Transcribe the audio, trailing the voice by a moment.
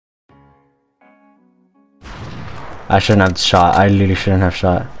I shouldn't have shot. I literally shouldn't have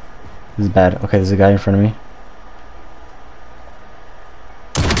shot. This is bad. Okay, there's a guy in front of me.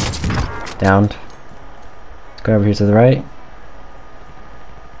 Downed. Go over here to the right.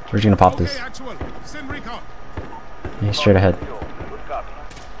 We're just gonna pop this. He's straight ahead.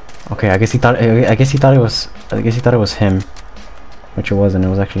 Okay, I guess he thought it was him, which it wasn't. It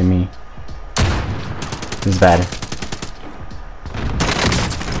was actually me. This is bad.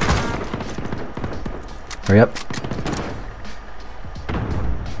 Hurry up.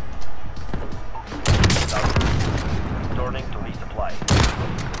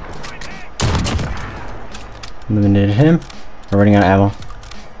 Eliminated him. We're running out of ammo.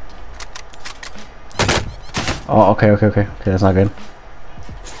 Oh, okay, that's not good.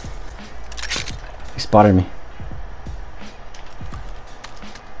 He spotted me.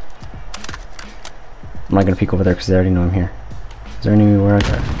 I'm not gonna peek over there because they already know I'm here. Is there anywhere I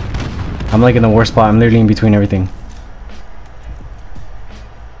got? I'm like in the worst spot. I'm literally in between everything.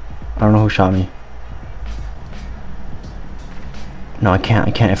 I don't know who shot me. No, I can't.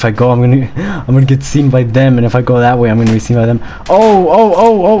 If I go, I'm gonna get seen by them, and if I go that way, I'm gonna be seen by them.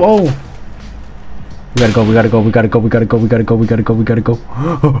 Oh! We gotta go.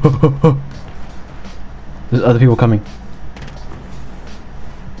 There's other people coming.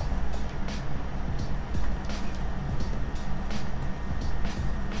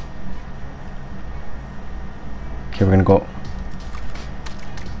 Okay, we're gonna go.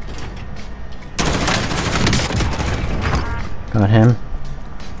 Got him.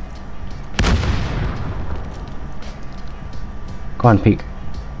 Go on, peek.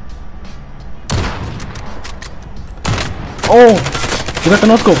 Oh! We got the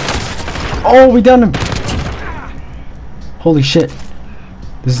no-scope! Oh, we downed him! Holy shit.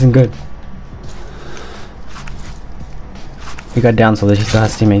 This isn't good. He got down, so he still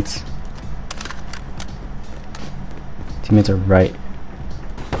has teammates. Teammates are right.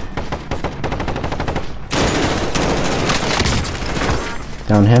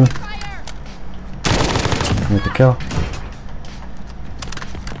 Down him. Get the kill.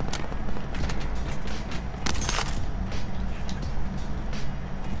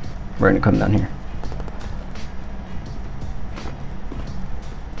 We're gonna come down here.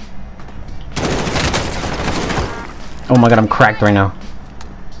 Oh my god, I'm cracked right now.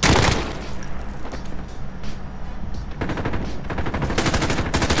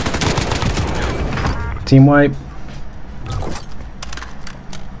 Team wipe.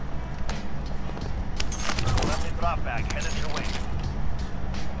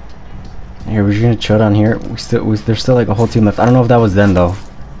 Here, we're just gonna chill down here. There's still like a whole team left. I don't know if that was them though.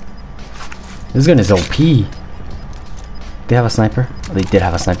 This gun is OP. They have a sniper? Oh, they did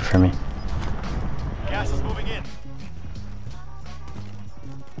have a sniper for me. Gas is moving in.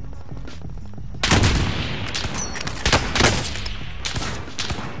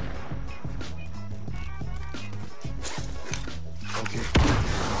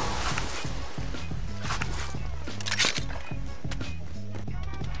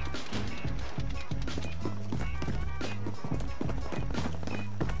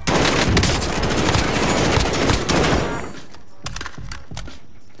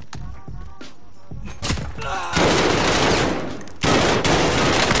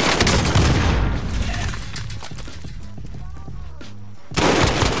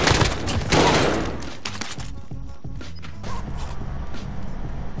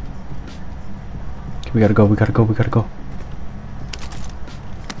 We gotta go. Okay,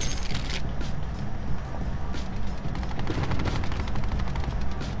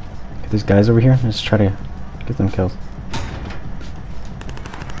 there's guys over here. Let's try to get them kills.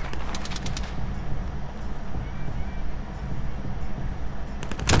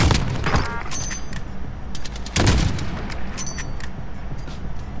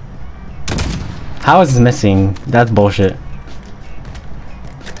 How is this missing? That's bullshit.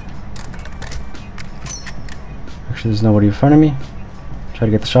 Actually, there's nobody in front of me. Try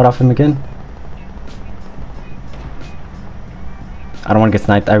to get the shot off him again. I don't want to get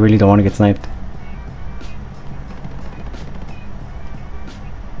sniped. I really don't want to get sniped.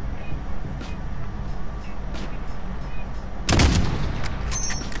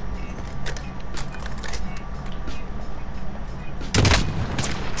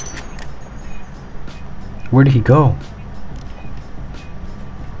 Where did he go?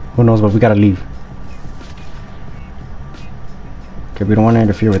 Who knows, but we gotta leave. Okay, we don't want to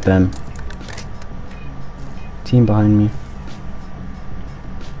interfere with them. Team behind me.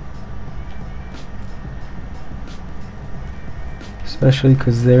 Especially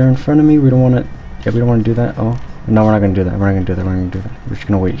because they're in front of me. We don't want to. Yeah, we don't want to do that. Oh, no, we're not gonna do that. We're just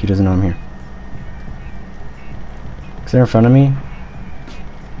gonna wait. He doesn't know I'm here. Is there in front of me?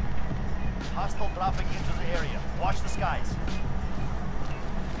 Hostile dropping into the area. Watch the skies.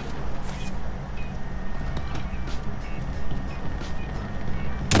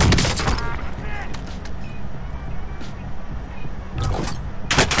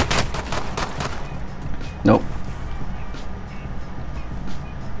 Nope.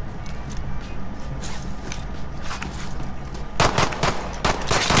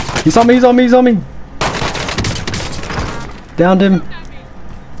 He's on me, he's on me, he's on me! Downed him.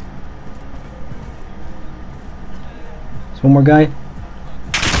 There's one more guy.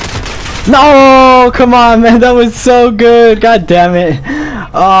 No! Come on, man, that was so good! God damn it!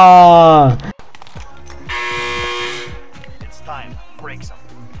 Ah! It's time. Break some.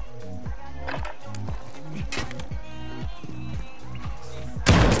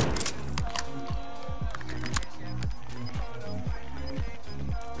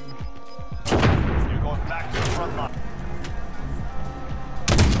 You're going back to the front line.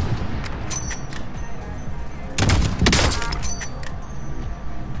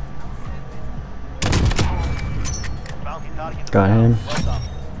 Bounty target. Got him. Well done.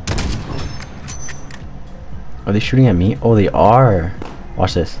 Are they shooting at me? Oh, they are.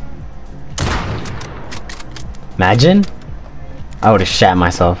 Watch this. Imagine? I would have shat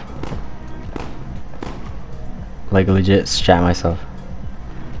myself. Like legit shat myself.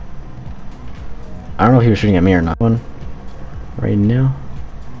 I don't know if he was shooting at me or not. One right now.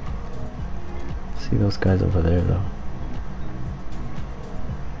 See those guys over there though.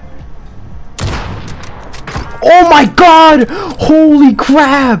 Oh my god! Holy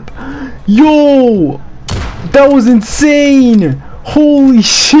crap! Yo! That was insane! Holy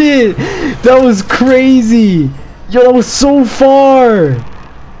shit! That was crazy! Yo, that was so far!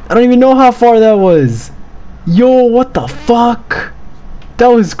 I don't even know how far that was. Yo, what the fuck? That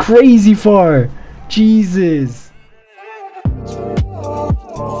was crazy far. Jesus.